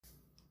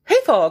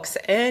folks,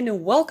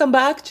 and welcome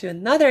back to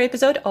another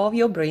episode of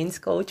your Brains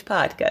Coach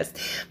podcast.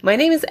 My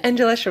name is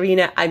Angela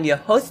Sharina. I'm your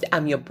host.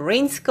 I'm your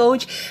Brains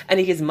Coach, and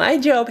it is my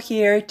job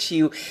here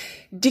to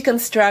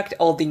deconstruct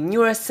all the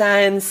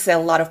neuroscience, a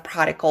lot of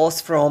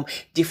protocols from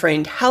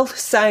different health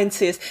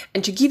sciences,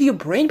 and to give you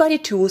brain body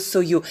tools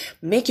so you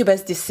make your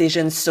best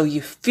decisions, so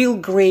you feel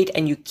great,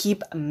 and you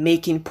keep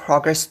making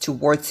progress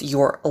towards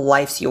your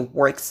life's, your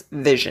work's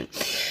vision.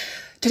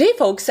 Today,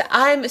 folks,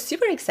 I'm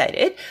super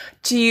excited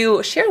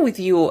to share with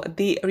you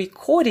the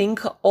recording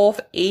of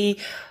a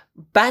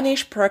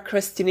Banish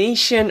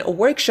Procrastination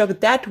workshop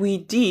that we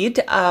did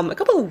a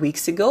couple of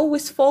weeks ago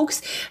with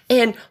folks.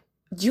 And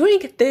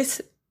during this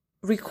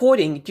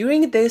recording,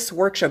 during this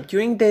workshop,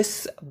 during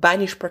this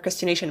Banish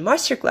Procrastination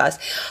masterclass,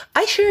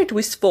 I shared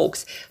with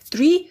folks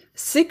 3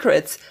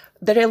 secrets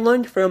that I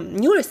learned from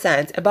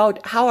neuroscience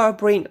about how our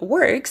brain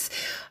works.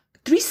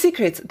 3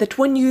 secrets that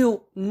when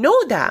you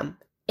know them,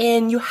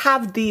 and you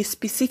have the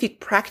specific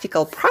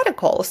practical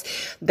protocols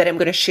that I'm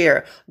going to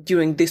share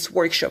during this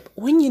workshop,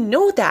 when you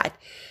know that,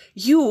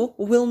 you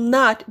will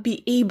not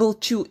be able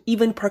to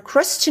even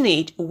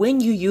procrastinate when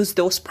you use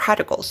those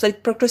protocols. So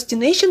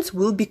procrastinations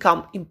will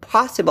become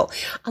impossible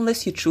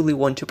unless you truly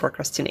want to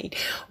procrastinate.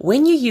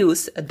 When you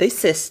use this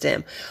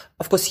system,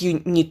 of course,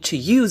 you need to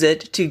use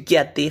it to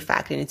get the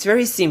effect. And it's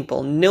very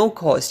simple, no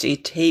cost.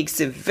 It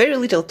takes very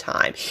little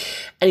time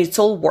and it's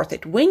all worth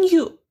it. When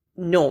you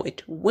know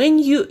it, when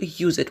you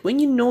use it, when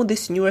you know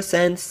these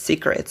neuroscience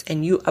secrets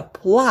and you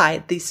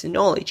apply this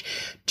knowledge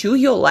to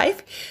your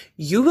life,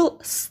 you will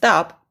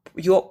stop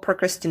your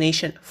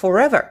procrastination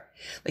forever.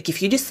 Like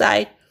if you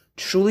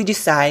truly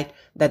decide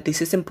that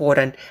this is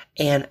important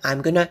and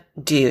I'm gonna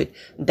do it,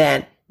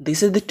 then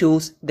these are the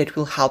tools that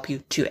will help you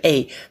to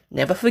A,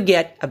 never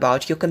forget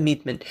about your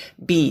commitment,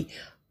 B,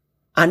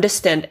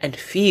 understand and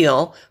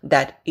feel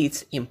that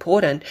it's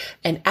important,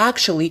 and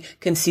actually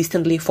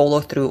consistently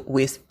follow through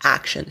with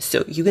action.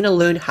 So you're going to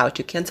learn how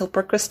to cancel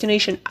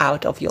procrastination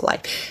out of your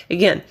life.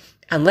 Again,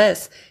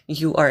 unless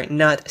you are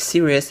not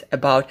serious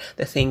about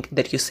the thing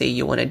that you say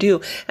you want to do.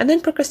 And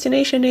then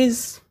procrastination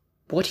is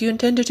what you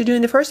intended to do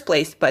in the first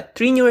place. But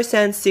 3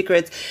 neuroscience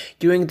secrets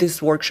during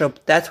this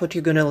workshop, that's what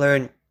you're going to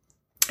learn.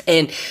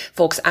 And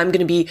folks, I'm going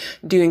to be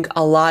doing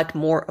a lot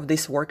more of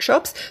these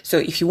workshops. So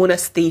if you want to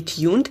stay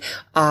tuned,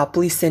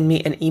 please send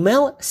me an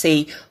email,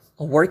 say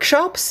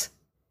workshops,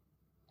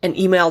 an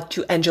email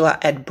to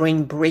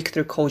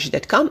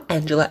angela@brainbreakthroughcoach.com,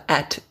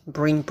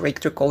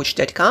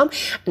 angela@brainbreakthroughcoach.com.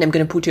 And I'm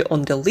going to put you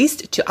on the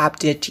list to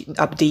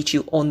update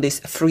you on these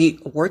free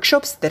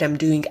workshops that I'm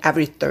doing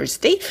every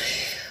Thursday.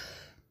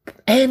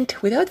 And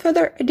without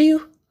further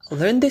ado,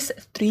 learn these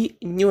 3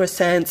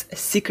 neuroscience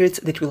secrets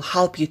that will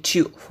help you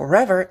to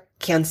forever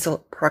cancel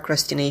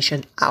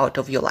procrastination out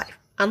of your life.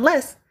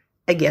 Unless,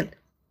 again,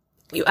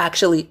 you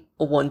actually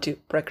want to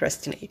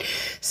procrastinate.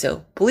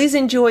 So please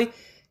enjoy,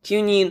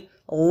 tune in,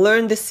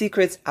 learn the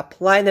secrets,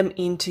 apply them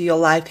into your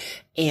life,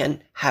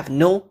 and have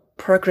no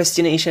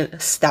procrastination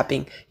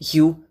stopping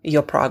you,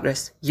 your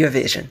progress, your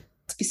vision.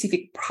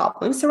 Specific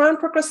problems around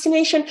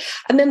procrastination.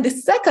 And then the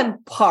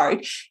second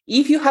part,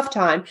 if you have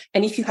time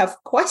and if you have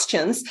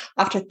questions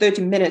after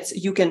 30 minutes,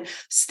 you can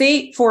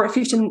stay for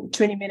 15,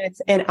 20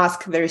 minutes and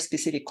ask very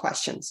specific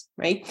questions,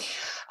 right?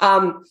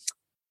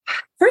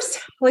 First,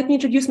 let me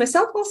introduce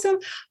myself also.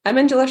 I'm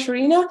Angela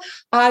Sharina.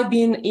 I've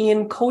been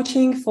in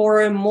coaching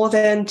for more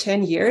than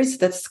 10 years.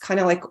 That's kind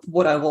of like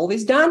what I've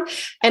always done.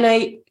 And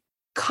I'm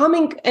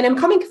coming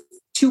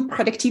to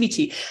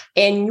productivity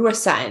and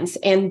neuroscience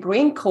and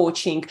brain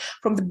coaching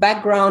from the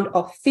background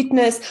of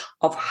fitness,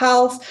 of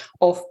health,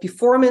 of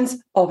performance,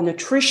 of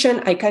nutrition.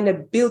 I kind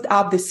of built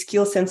up the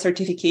skills and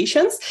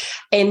certifications,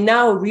 and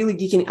now really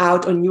geeking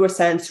out on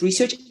neuroscience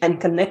research and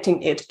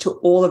connecting it to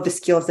all of the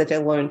skills that I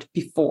learned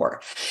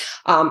before.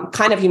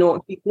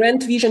 The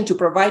grand vision to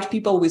provide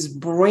people with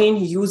brain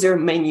user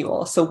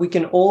manual so we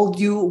can all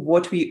do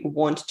what we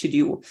want to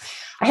do.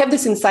 I have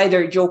this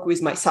insider joke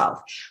with myself.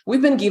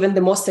 We've been given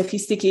the most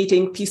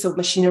sophisticated piece of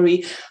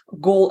machinery,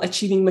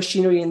 goal-achieving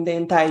machinery in the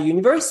entire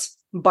universe,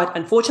 but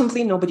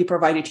unfortunately, nobody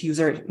provided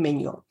user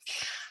manual.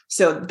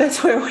 So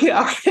that's where we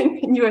are,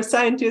 and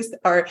neuroscientists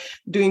are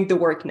doing the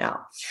work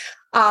now.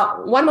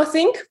 One more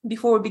thing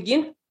before we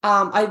begin,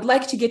 I'd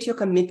like to get your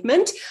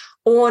commitment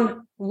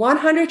on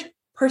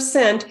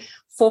 100%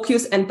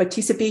 focus and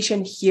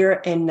participation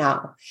here and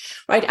now,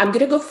 right? I'm going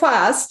to go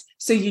fast.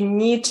 So you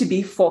need to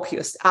be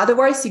focused.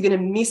 Otherwise, you're going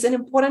to miss an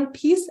important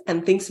piece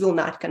and things will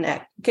not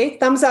connect. Okay.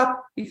 Thumbs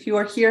up if you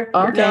are here.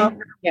 Okay. Now.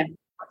 Yeah.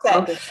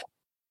 Okay.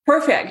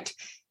 Perfect.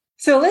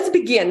 So let's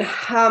begin.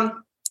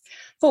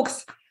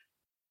 Folks,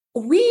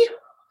 we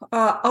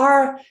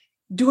are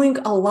doing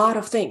a lot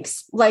of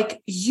things.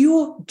 Like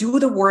you do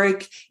the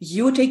work,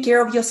 you take care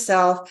of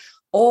yourself,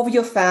 of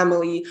your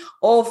family,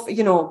 of,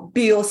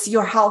 bills,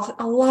 your health,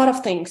 a lot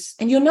of things.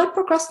 And you're not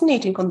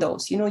procrastinating on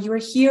those. You're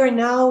here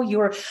now,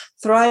 you're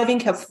thriving,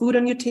 have food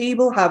on your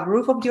table, have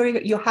roof over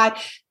your head.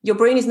 Your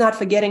brain is not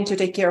forgetting to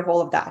take care of all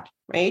of that,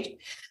 right?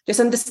 Just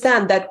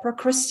understand that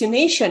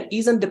procrastination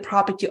isn't the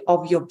property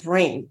of your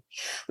brain.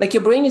 Like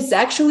your brain is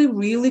actually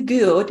really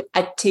good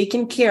at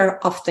taking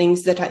care of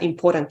things that are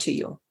important to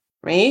you,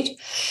 right?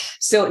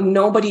 So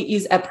nobody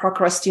is a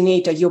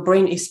procrastinator. Your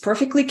brain is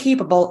perfectly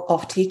capable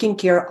of taking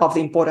care of the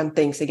important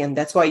things. Again,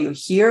 that's why you're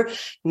here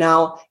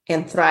now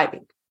and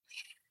thriving.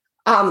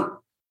 And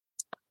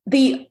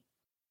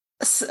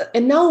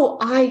now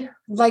I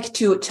like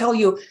to tell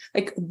you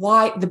like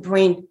why the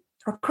brain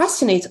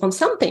procrastinates on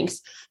some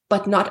things,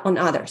 but not on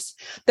others.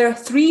 There are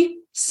 3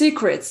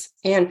 secrets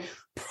and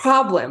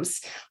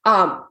problems.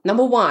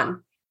 Number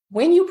 1,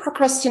 when you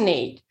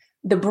procrastinate,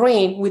 the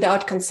brain,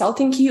 without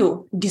consulting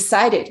you,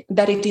 decided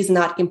that it is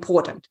not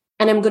important.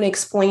 And I'm going to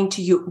explain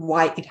to you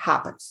why it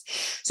happens.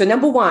 So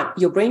number 1,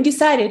 your brain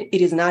decided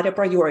it is not a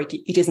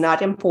priority. It is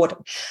not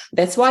important.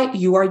 That's why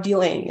you are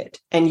delaying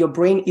it. And your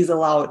brain is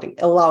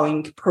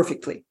allowing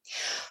perfectly.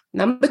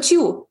 Number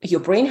 2,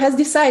 your brain has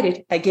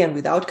decided, again,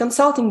 without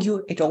consulting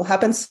you, it all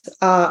happens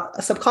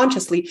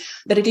subconsciously,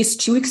 that it is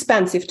too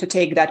expensive to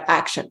take that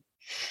action.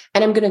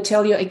 And I'm going to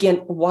tell you again,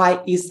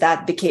 why is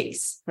that the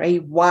case,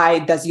 right? Why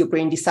does your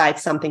brain decide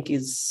something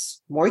is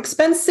more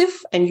expensive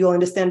and you'll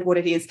understand what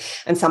it is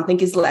and something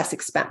is less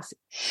expensive?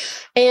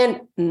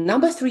 And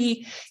number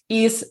 3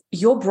 is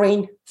your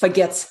brain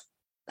forgets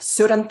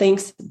certain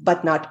things,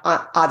 but not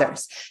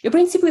others. Your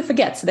brain simply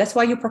forgets. That's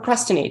why you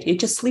procrastinate. It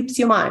just slips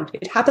your mind.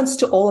 It happens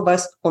to all of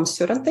us on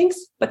certain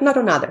things, but not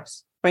on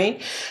others,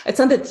 right? It's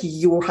not that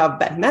you have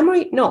bad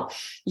memory. No,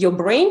 your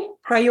brain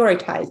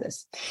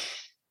prioritizes.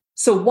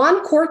 So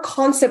one core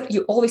concept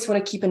you always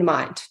want to keep in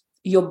mind,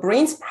 your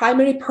brain's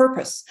primary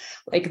purpose,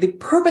 like the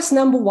purpose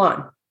number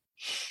 1,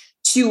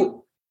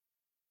 to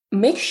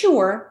make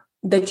sure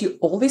that you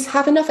always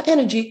have enough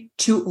energy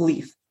to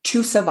live,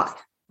 to survive,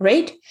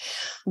 right?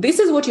 This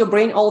is what your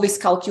brain always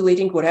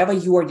calculating whatever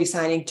you are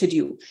deciding to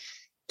do.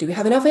 Do we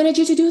have enough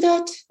energy to do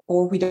that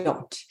or we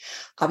don't?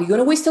 Are we going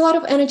to waste a lot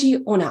of energy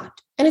or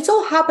not? And it's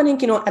all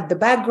happening, at the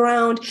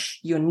background.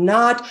 You're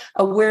not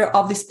aware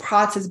of this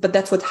process, but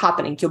that's what's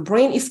happening. Your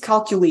brain is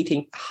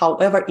calculating,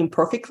 however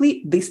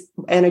imperfectly, this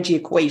energy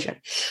equation,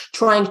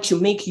 trying to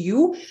make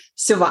you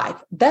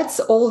survive. That's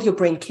all your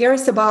brain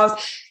cares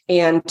about,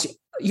 and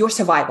your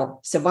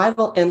survival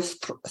and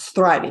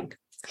thriving.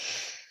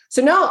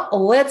 So now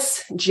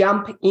let's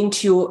jump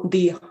into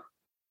the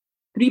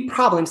 3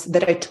 problems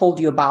that I told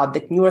you about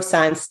that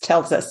neuroscience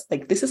tells us,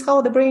 like this is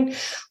how the brain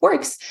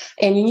works.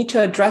 And you need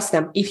to address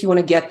them if you want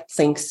to get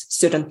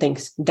certain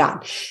things done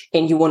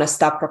and you want to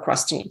stop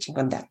procrastinating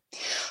on them.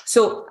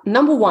 So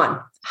number 1,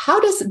 how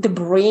does the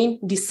brain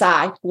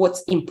decide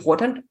what's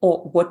important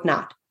or what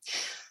not?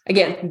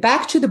 Again,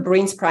 back to the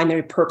brain's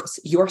primary purpose,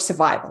 your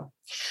survival.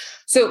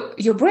 So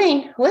your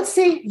brain, let's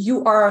say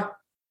you are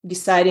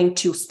deciding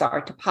to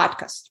start a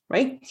podcast,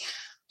 right?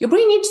 Your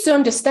brain needs to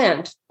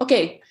understand,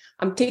 okay,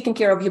 I'm taking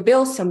care of your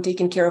bills. I'm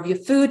taking care of your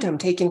food. I'm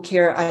taking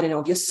care,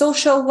 of your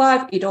social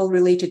life. It all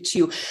related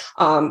to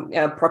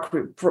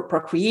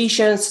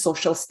procreation,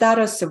 social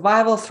status,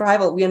 survival,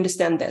 thrival. We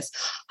understand this.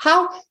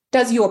 How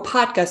does your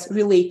podcast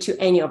relate to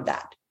any of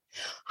that?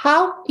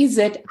 How is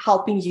it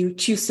helping you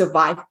to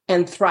survive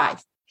and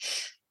thrive?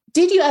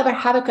 Did you ever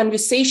have a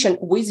conversation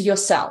with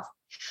yourself?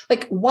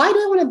 Like, why do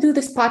I want to do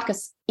this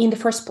podcast in the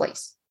first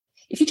place?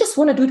 If you just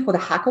want to do it for the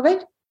heck of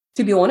it,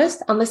 to be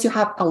honest, unless you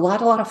have a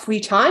lot of free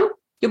time,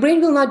 your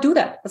brain will not do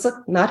that. It's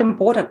not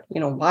important.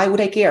 Why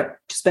would I care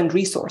to spend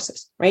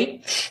resources,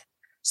 right?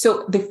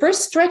 So the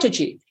first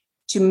strategy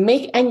to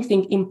make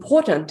anything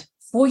important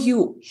for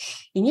you,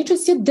 you need to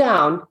sit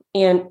down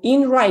and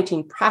in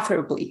writing,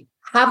 preferably,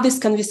 have this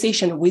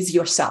conversation with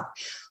yourself.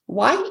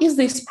 Why is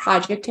this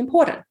project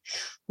important?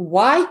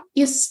 Why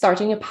is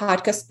starting a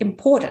podcast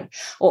important?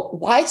 Or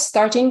why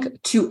starting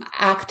to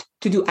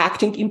do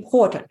acting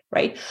important,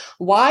 right?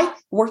 Why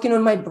working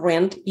on my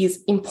brand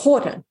is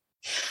important?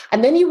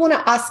 And then you want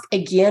to ask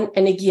again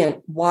and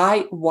again,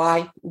 why?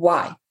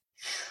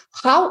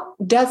 How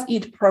does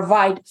it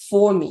provide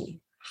for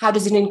me? How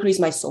does it increase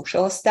my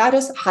social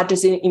status? How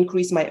does it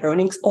increase my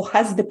earnings? Or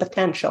has the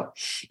potential?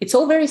 It's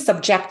all very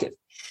subjective,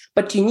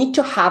 but you need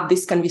to have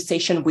this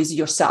conversation with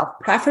yourself,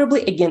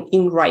 preferably again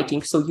in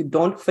writing, so you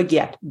don't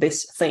forget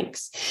these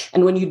things.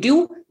 And when you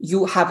do,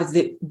 you have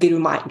the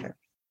reminder.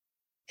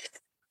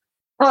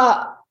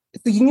 So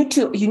you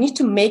need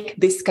to make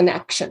this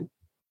connection.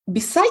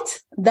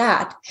 Besides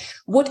that,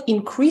 what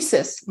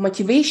increases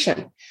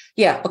motivation?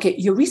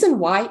 Your reason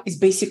why is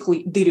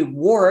basically the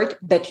reward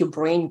that your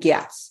brain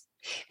gets.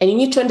 And you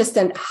need to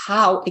understand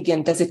how,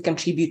 again, does it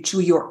contribute to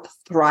your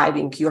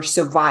thriving, your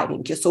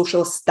surviving, your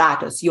social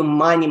status, your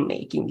money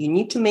making. You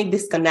need to make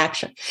this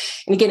connection.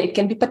 And again, it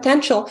can be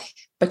potential,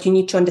 but you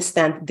need to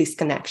understand this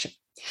connection.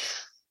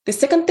 The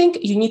second thing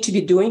you need to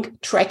be doing,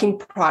 tracking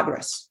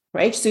progress,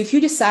 right? So if you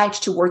decide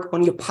to work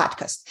on your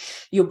podcast,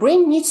 your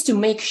brain needs to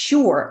make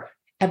sure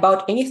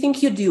about anything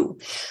you do,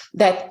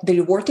 that the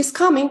reward is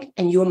coming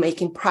and you're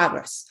making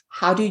progress.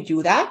 How do you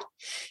do that?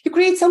 You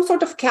create some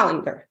sort of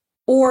calendar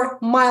or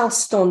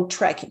milestone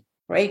tracking,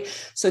 right?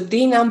 So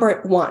day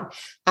number 1,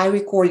 I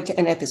recorded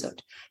an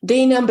episode.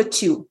 Day number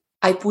 2,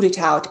 I put it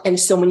out and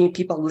so many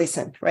people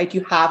listened, right?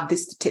 You have the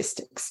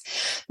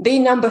statistics. Day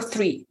number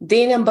 3,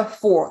 day number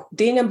 4,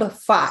 day number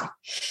 5.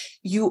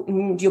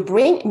 Your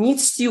brain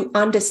needs to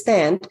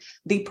understand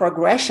the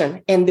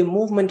progression and the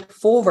movement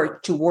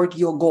forward toward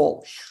your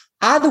goal.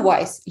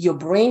 Otherwise, your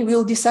brain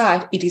will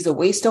decide it is a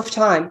waste of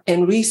time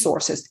and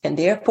resources, and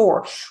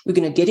therefore, we're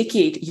going to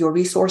dedicate your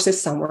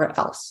resources somewhere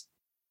else.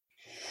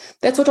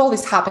 That's what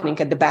always happening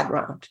at the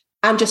background.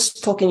 I'm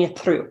just talking it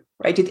through,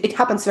 right? It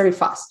happens very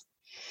fast.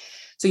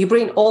 So your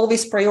brain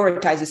always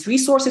prioritizes.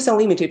 Resources are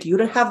limited. You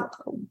don't have,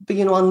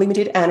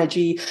 unlimited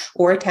energy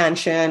or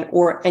attention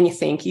or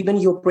anything. Even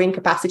your brain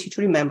capacity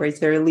to remember is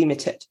very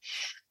limited.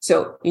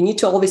 So you need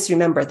to always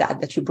remember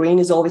that your brain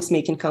is always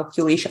making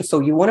calculations. So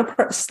you want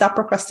to stop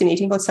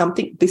procrastinating on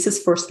something. This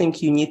is first thing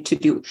you need to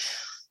do.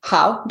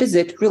 How does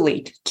it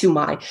relate to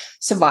my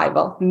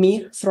survival,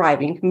 me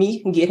thriving,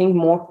 me getting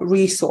more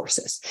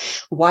resources?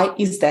 Why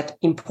is that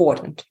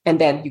important? And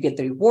then you get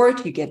the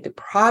reward, you get the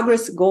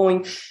progress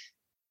going.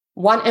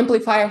 One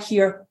amplifier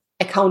here,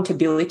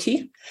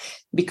 accountability,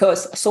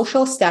 because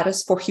social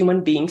status for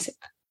human beings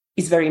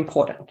is very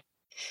important.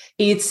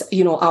 It's,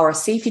 our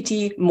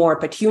safety, more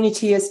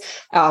opportunities,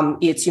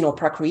 it's,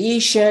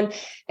 procreation.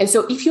 And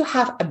so if you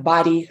have a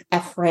buddy, a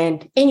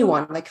friend,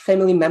 anyone like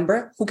family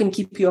member who can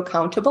keep you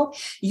accountable,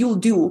 you'll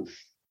do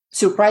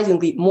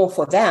surprisingly more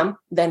for them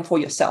than for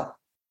yourself.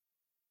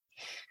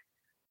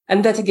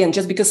 And that, again,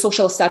 just because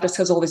social status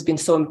has always been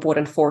so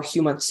important for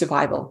human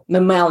survival,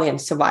 mammalian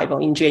survival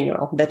in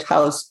general. That's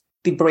how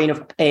the brain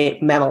of a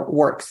mammal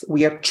works.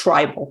 We are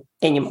tribal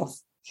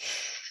animals.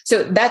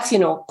 So that's,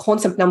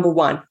 concept number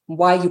 1,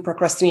 why you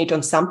procrastinate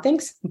on some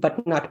things,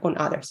 but not on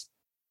others.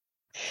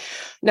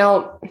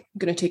 Now, I'm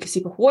going to take a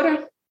sip of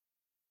water.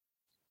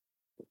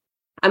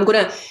 I'm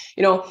going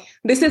to,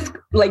 this is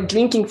like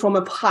drinking from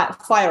a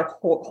fire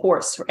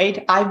horse,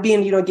 right? I've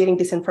been, getting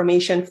this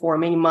information for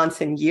many months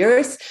and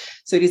years.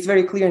 So it is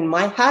very clear in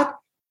my head,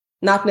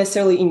 not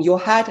necessarily in your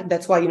head.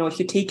 That's why, if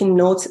you're taking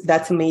notes,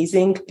 that's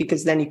amazing,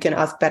 because then you can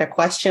ask better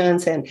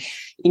questions and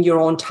in your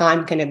own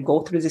time kind of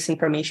go through this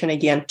information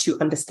again to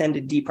understand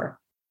it deeper.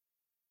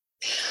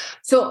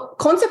 So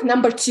concept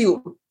number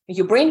 2,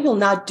 your brain will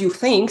not do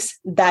things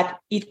that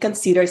it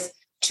considers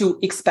too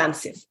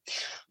expensive.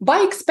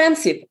 By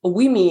expensive,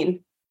 we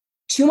mean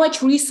too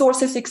much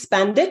resources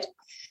expended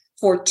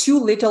for too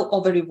little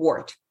of a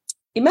reward.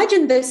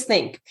 Imagine this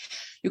thing.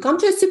 You come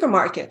to a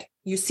supermarket,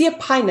 you see a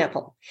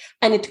pineapple,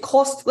 and it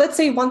costs, let's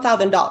say,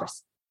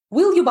 $1,000.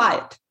 Will you buy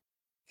it?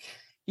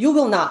 You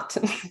will not,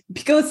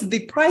 because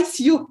the price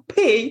you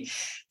pay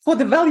for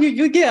the value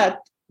you get,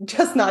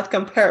 just not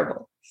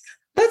comparable.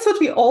 That's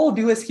what we all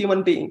do as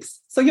human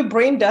beings. So your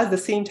brain does the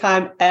same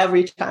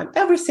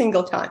every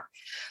single time.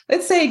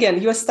 Let's say,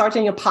 again, you're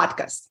starting a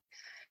podcast.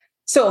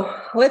 So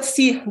let's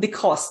see the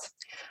cost.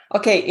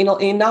 Okay,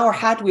 in our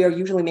head, we are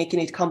usually making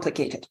it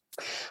complicated.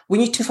 We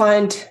need to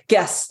find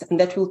guests, and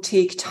that will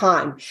take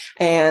time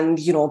and,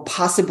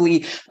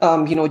 possibly,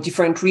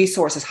 different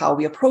resources, how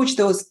we approach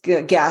those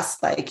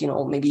guests. Like,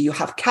 maybe you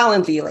have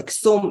Calendly, like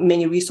so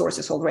many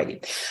resources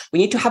already. We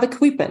need to have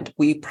equipment.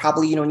 We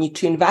probably, need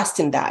to invest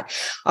in that.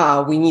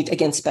 We need,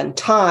 again, spend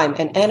time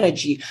and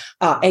energy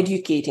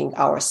educating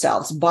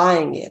ourselves,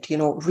 buying it,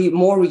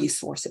 more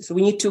resources.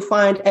 We need to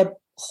find a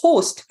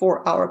host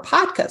for our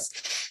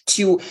podcast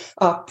to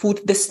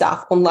put the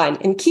stuff online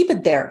and keep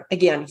it there.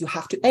 Again, you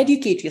have to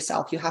educate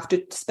yourself. You have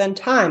to spend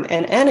time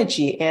and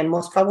energy and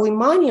most probably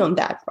money on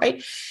that,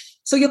 right?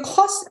 So your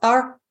costs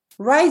are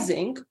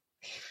rising.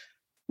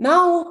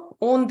 Now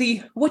on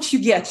what you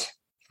get.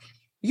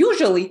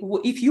 Usually,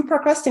 if you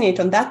procrastinate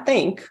on that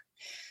thing,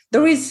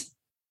 there is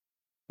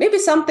maybe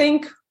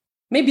something,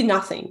 maybe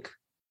nothing.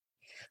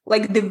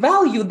 Like the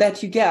value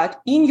that you get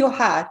in your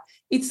head,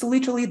 it's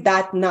literally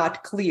that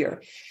not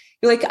clear.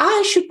 You're like,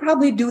 I should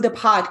probably do the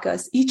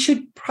podcast.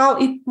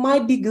 It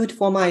might be good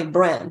for my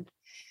brand.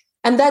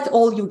 And that's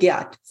all you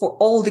get for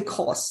all the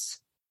costs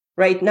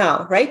right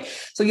now, right?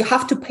 So you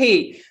have to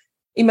pay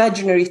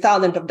imaginary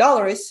thousands of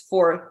dollars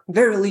for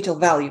very little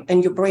value.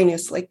 And your brain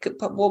is like,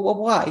 but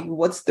why?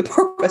 What's the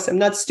purpose? I'm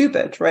not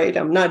stupid, right?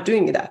 I'm not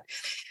doing that.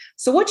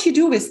 So what you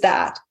do is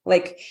that,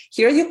 like,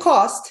 here's your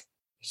cost,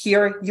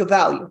 here your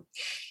value.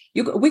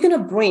 We're going to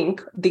bring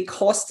the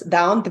cost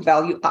down, the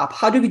value up.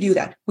 How do we do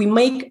that? We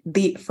make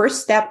the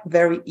first step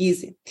very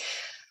easy.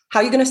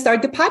 How are you going to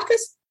start the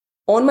podcast?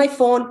 On my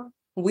phone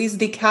with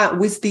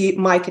the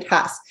mic it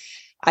has.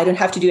 I don't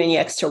have to do any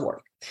extra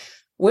work.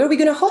 Where are we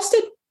going to host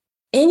it?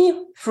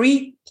 Any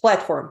free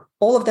platform.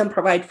 All of them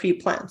provide free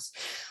plans.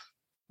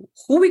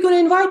 Who are we going to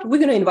invite? We're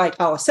going to invite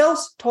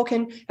ourselves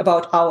talking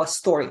about our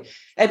story.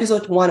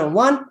 Episode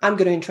 1-on-1, I'm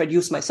going to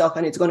introduce myself,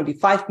 and it's going to be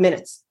 5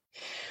 minutes.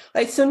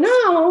 Right, so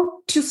now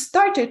to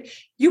start it,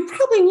 you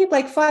probably need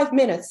like 5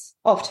 minutes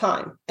of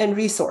time and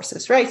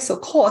resources, right? So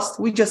cost,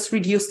 we just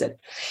reduced it.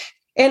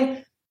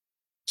 And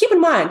keep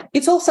in mind,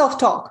 it's all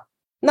self-talk.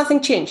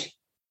 Nothing changed.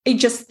 It's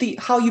just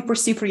how you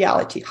perceive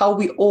reality, how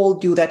we all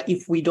do that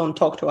if we don't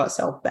talk to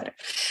ourselves better.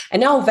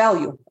 And now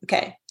value,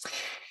 okay?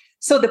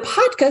 So the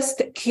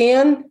podcast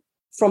can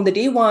from the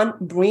day one,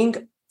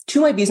 bring to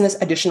my business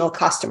additional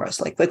customers.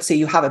 Like, let's say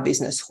you have a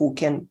business who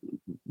can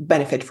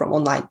benefit from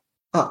online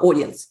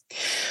audience.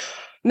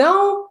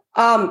 Now,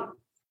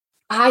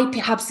 I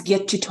perhaps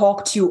get to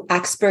talk to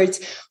experts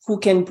who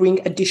can bring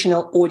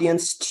additional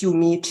audience to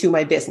me, to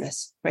my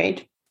business, right?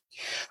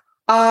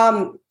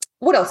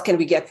 What else can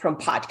we get from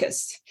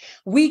podcasts?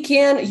 We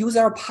can use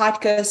our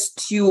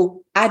podcast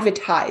to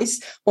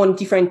advertise on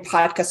different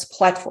podcast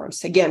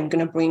platforms. Again,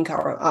 going to bring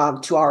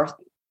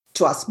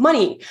to us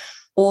money,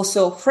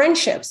 also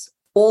friendships.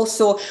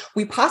 Also,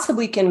 we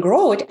possibly can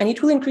grow it, and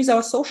it will increase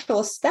our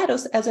social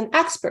status as an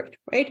expert,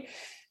 right?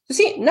 You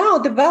see, now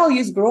the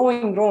value is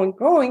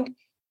growing,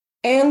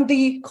 and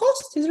the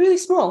cost is really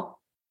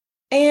small.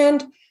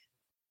 And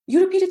you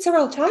repeat it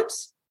several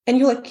times. And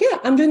you're like, yeah,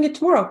 I'm doing it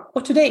tomorrow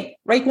or today,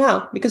 right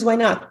now, because why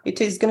not? It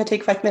is going to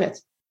take 5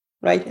 minutes,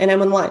 right? And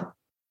I'm online.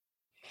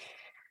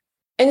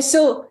 And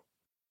so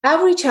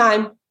every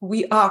time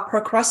we are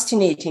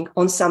procrastinating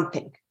on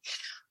something,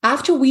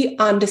 after we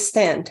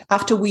understand,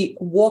 after we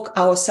walk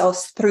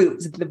ourselves through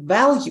the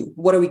value,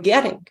 what are we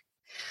getting?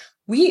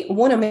 We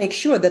want to make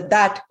sure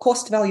that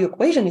cost value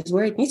equation is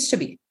where it needs to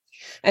be.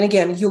 And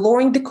again, you're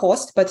lowering the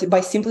cost, but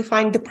by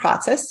simplifying the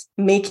process,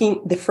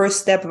 making the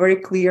first step very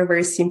clear,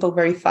 very simple,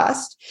 very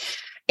fast,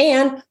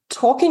 and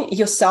talking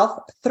yourself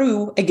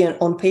through, again,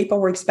 on paper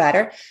works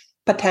better,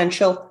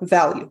 potential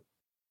value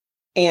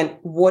and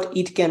what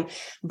it can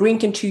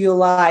bring into your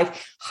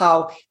life,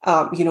 how,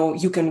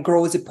 you can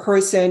grow as a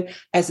person,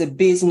 as a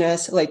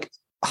business, like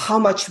how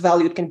much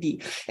value it can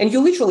be. And you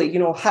literally,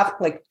 have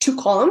like 2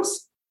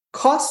 columns,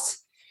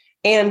 costs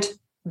and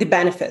the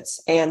benefits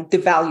and the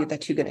value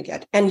that you're going to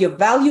get. And your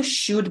value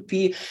should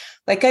be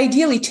like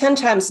ideally 10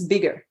 times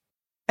bigger.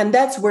 And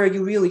that's where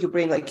your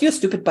brain, like, you're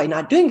stupid by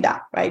not doing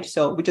that, right?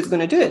 So we're just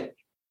going to do it.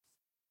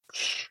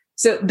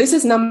 So this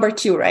is number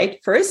 2, right?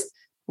 First,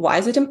 why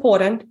is it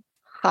important?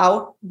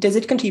 How does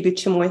it contribute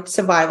to my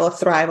survival,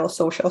 thrival,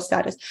 social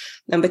status?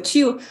 Number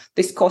 2,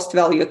 this cost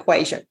value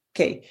equation.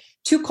 Okay.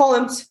 2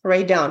 columns,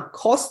 write down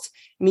cost,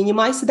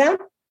 minimize them,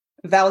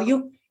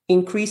 value,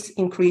 increase.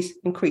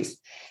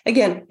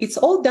 Again, it's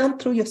all done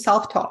through your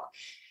self-talk.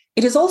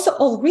 It is also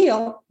all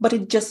real, but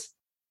it just,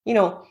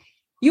 there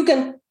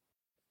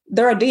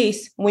are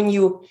days when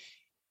you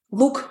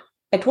look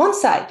at one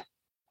side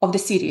of the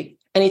city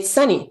and it's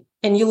sunny,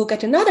 and you look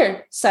at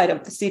another side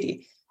of the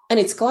city and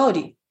it's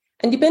cloudy.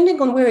 And depending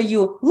on where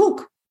you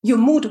look, your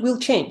mood will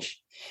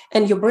change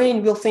and your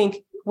brain will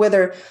think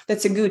whether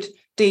that's a good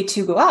day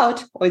to go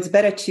out or it's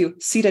better to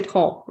sit at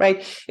home,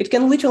 right? It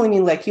can literally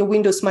mean like your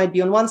windows might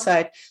be on one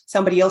side,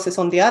 somebody else is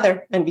on the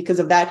other. And because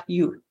of that,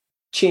 you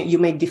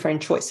make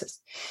different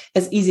choices.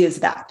 As easy as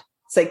that.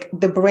 It's like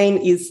the brain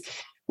is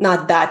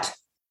not that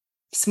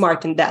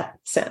smart in that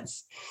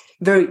sense.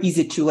 Very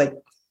easy to like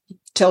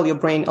tell your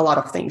brain a lot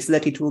of things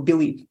that it will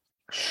believe.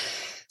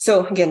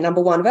 So again,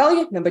 number 1,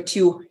 value. Number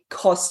 2,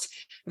 cost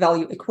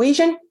value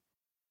equation.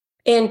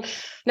 And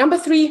number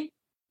 3,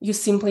 you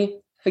simply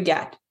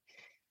forget.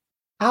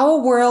 Our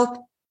world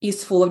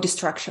is full of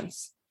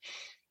distractions.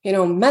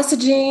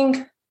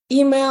 Messaging,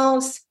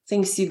 emails,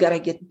 things you got to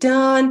get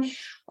done,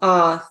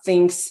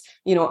 things,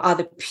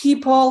 other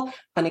people,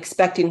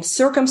 unexpected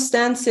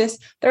circumstances.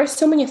 There are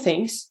so many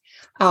things.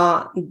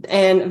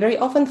 And very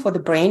often for the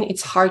brain,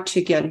 it's hard to,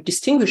 again,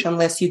 distinguish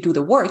unless you do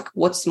the work,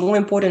 what's more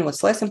important,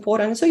 what's less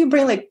important. So your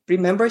brain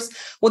remembers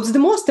what's the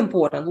most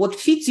important, what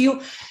feeds you,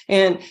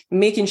 and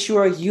making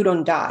sure you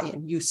don't die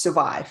and you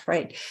survive,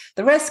 right?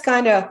 The rest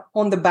kind of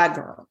on the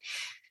background.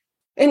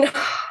 And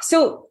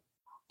so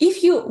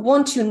if you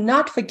want to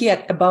not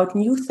forget about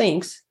new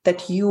things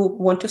that you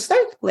want to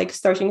start, like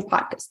starting a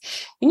podcast,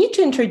 you need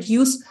to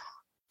introduce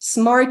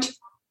smart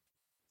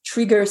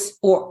triggers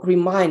or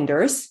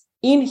reminders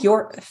in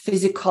your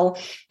physical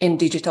and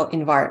digital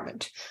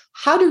environment.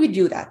 How do we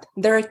do that?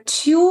 There are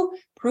 2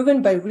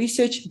 proven by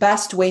research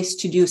best ways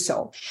to do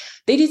so.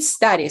 They did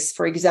studies,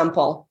 for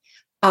example,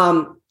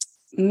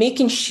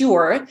 making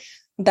sure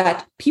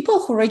that people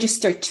who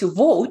register to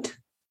vote,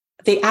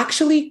 they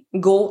actually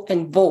go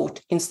and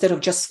vote instead of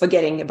just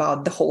forgetting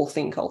about the whole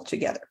thing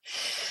altogether.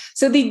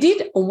 So they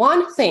did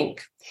one thing.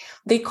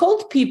 They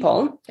called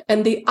people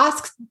and they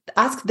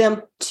asked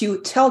them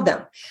to tell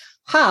them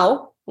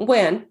how,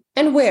 when,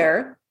 and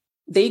where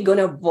they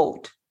gonna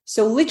vote.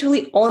 So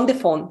literally on the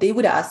phone, they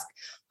would ask,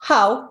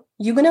 how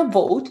you gonna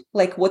vote?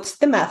 Like, what's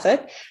the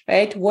method,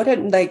 right?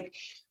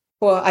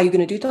 Are you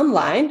gonna do it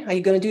online? Are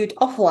you gonna do it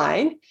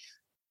offline?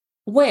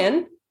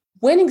 When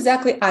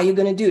exactly are you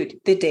gonna do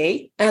it? The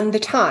day and the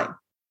time.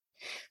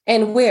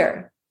 And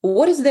where?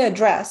 What is the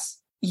address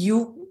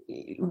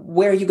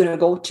where you're gonna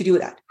go to do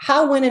that?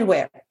 How, when, and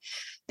where?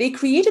 They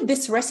created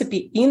this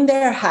recipe in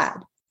their head.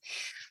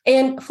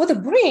 And for the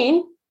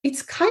brain,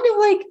 it's kind of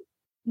like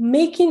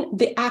making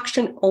the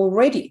action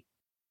already.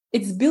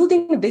 It's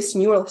building this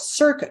neural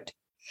circuit.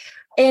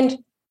 And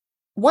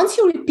once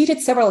you repeat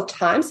it several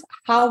times,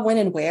 how, when,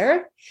 and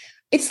where,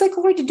 it's like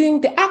already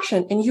doing the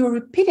action and you're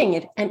repeating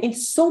it. And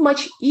it's so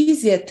much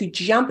easier to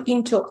jump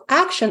into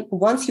action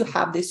once you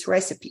have this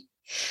recipe.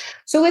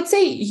 So let's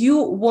say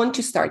you want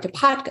to start a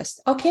podcast.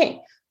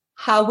 Okay,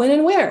 how, when,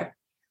 and where?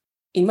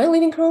 In my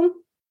living room.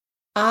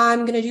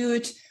 I'm going to do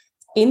it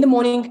in the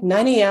morning,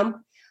 9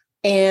 a.m.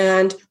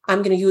 And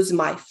I'm going to use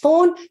my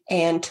phone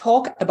and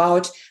talk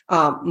about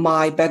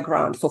my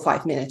background for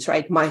 5 minutes,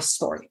 right? My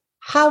story.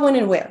 How, when,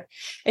 and where.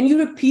 And you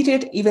repeat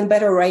it, even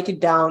better, write it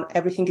down.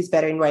 Everything is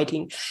better in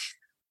writing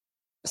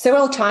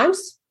several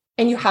times,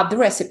 and you have the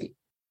recipe.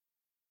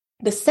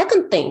 The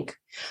second thing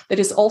that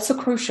is also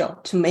crucial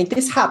to make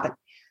this happen,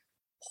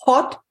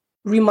 hot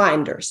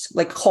reminders,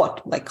 like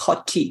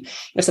hot tea.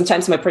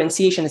 Sometimes my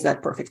pronunciation is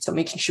not perfect, so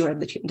making sure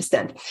that you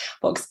understand,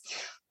 folks.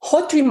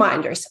 Hot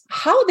reminders,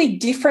 how are they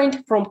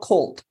different from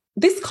cold?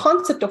 This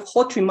concept of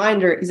hot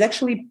reminder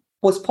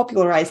was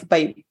popularized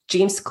by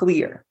James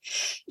Clear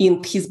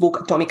in his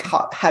book, Atomic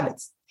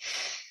Habits.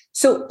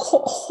 So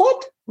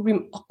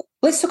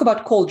let's talk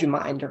about cold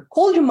reminder.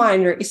 Cold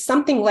reminder is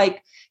something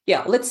like,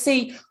 let's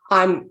say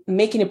I'm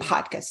making a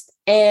podcast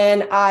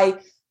and I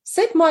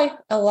set my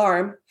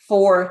alarm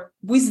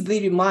with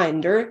the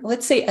reminder,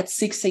 let's say at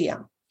 6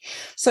 a.m.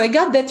 So I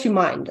got that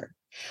reminder.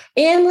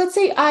 And let's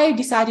say I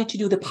decided to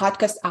do the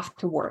podcast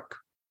after work.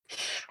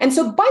 And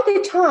so by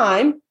the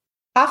time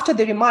after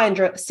the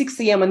reminder, 6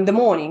 a.m. in the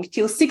morning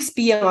till 6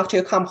 p.m. after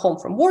you come home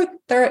from work,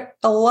 there are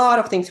a lot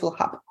of things will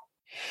happen,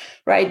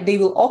 right? They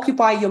will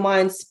occupy your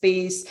mind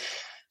space.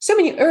 So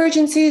many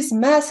urgencies,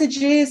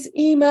 messages,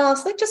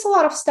 emails, like just a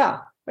lot of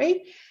stuff,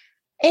 right?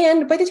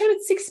 And by the time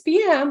it's 6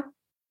 p.m.,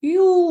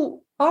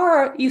 you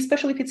are,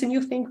 especially if it's a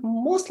new thing,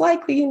 most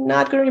likely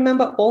not going to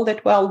remember all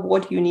that well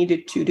what you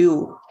needed to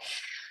do.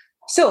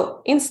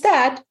 So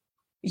instead,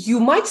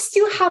 you might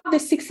still have the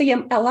 6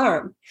 a.m.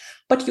 alarm,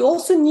 but you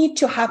also need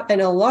to have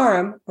an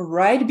alarm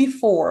right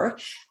before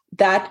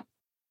that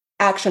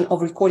action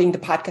of recording the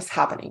podcast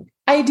happening.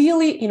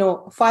 Ideally,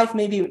 5,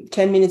 maybe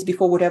 10 minutes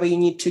before whatever you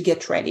need to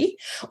get ready,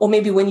 or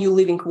maybe when you're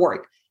leaving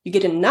work, you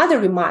get another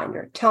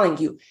reminder telling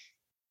you,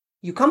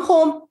 you come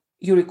home,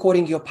 you're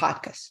recording your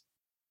podcast.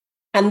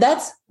 And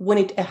that's when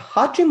it's a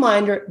hot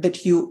reminder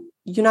that you're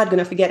not going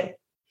to forget it,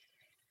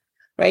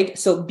 right?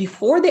 So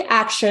before the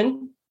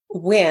action,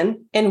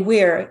 when and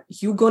where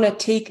you're going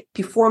to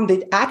perform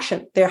the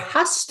action, there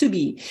has to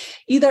be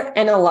either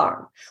an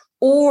alarm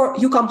or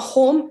you come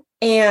home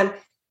and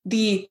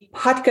the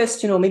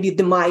podcast, maybe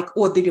the mic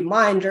or the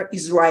reminder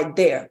is right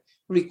there.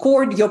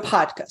 Record your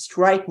podcast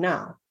right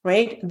now,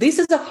 right? This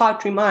is a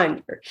hot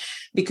reminder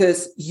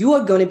because you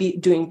are going to be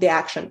doing the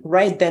action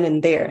right then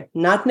and there,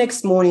 not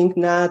next morning,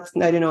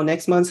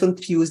 next month on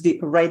Tuesday,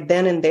 right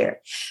then and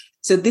there.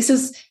 So this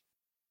is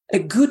a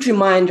good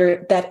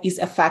reminder that is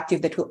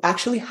effective, that will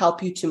actually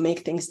help you to make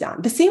things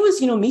done. The same as,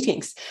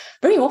 meetings.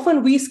 Very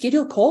often we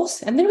schedule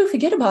calls and then we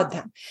forget about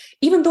them.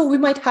 Even though we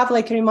might have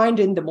like a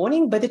reminder in the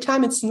morning, by the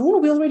time it's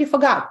noon, we already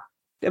forgot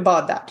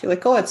about that. You're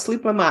like, it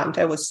slipped my mind.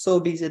 I was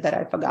so busy that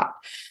I forgot.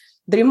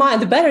 The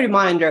better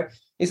reminder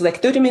is like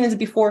 30 minutes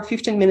before,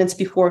 15 minutes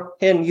before,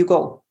 and you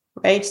go,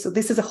 right? So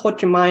this is a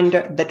hot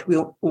reminder that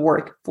will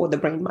work for the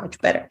brain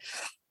much better.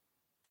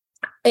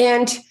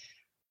 And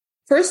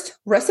first,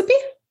 recipe,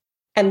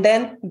 and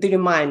then the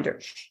reminder,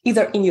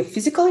 either in your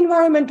physical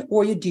environment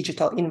or your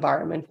digital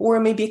environment, or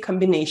maybe a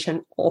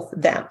combination of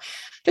them.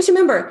 Just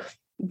remember,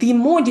 the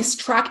more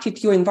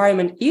distracted your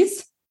environment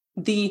is,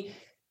 the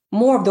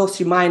more of those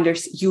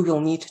reminders you will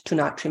need to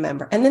not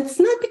remember. And it's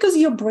not because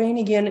your brain,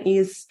 again,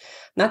 is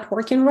not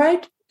working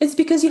right. It's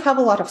because you have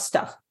a lot of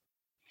stuff.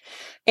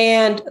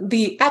 And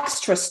the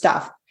extra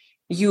stuff,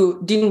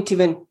 you didn't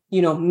even,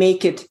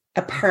 make it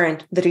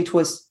apparent that it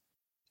was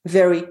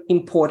very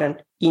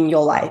important in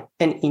your life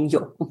and in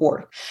your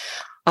work,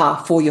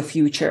 for your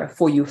future,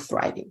 for you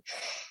thriving.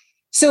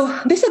 So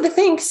these are the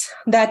things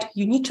that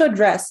you need to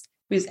address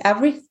with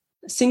every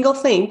single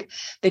thing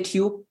that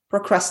you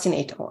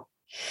procrastinate on.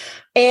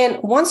 And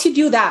once you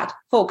do that,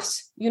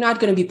 folks, you're not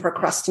going to be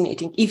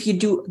procrastinating. If you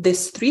do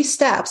these 3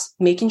 steps,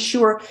 making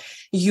sure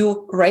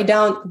you write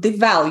down the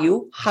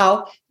value,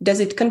 how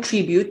does it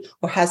contribute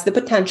or has the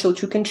potential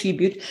to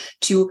contribute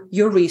to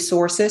your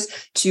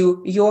resources,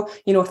 to your,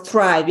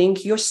 thriving,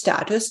 your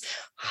status,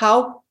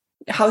 how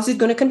is it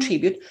going to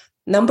contribute?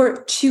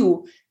 Number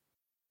 2,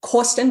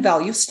 cost and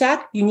value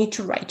stack. You need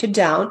to write it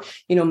down,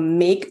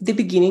 make the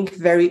beginning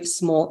very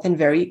small and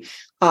very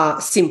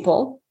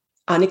simple,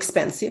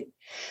 inexpensive.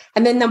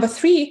 And then number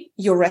 3,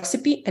 your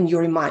recipe and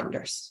your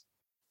reminders.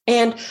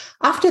 And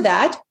after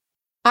that,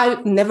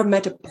 I never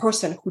met a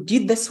person who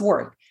did this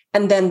work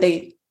and then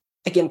they,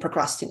 again,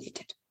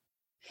 procrastinated.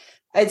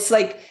 It's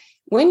like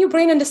when your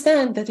brain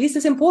understands that this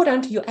is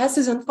important, your ass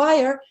is on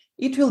fire,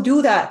 it will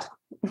do that,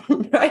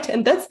 right?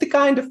 And that's the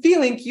kind of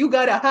feeling you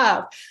got to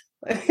have.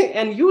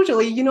 And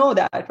usually you know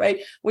that, right?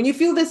 When you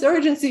feel this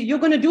urgency, you're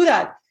going to do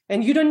that.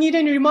 And you don't need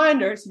any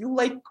reminders. You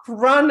like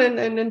run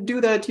and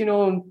do that,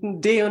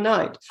 day or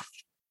night.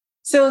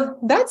 So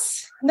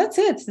that's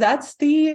it. That's the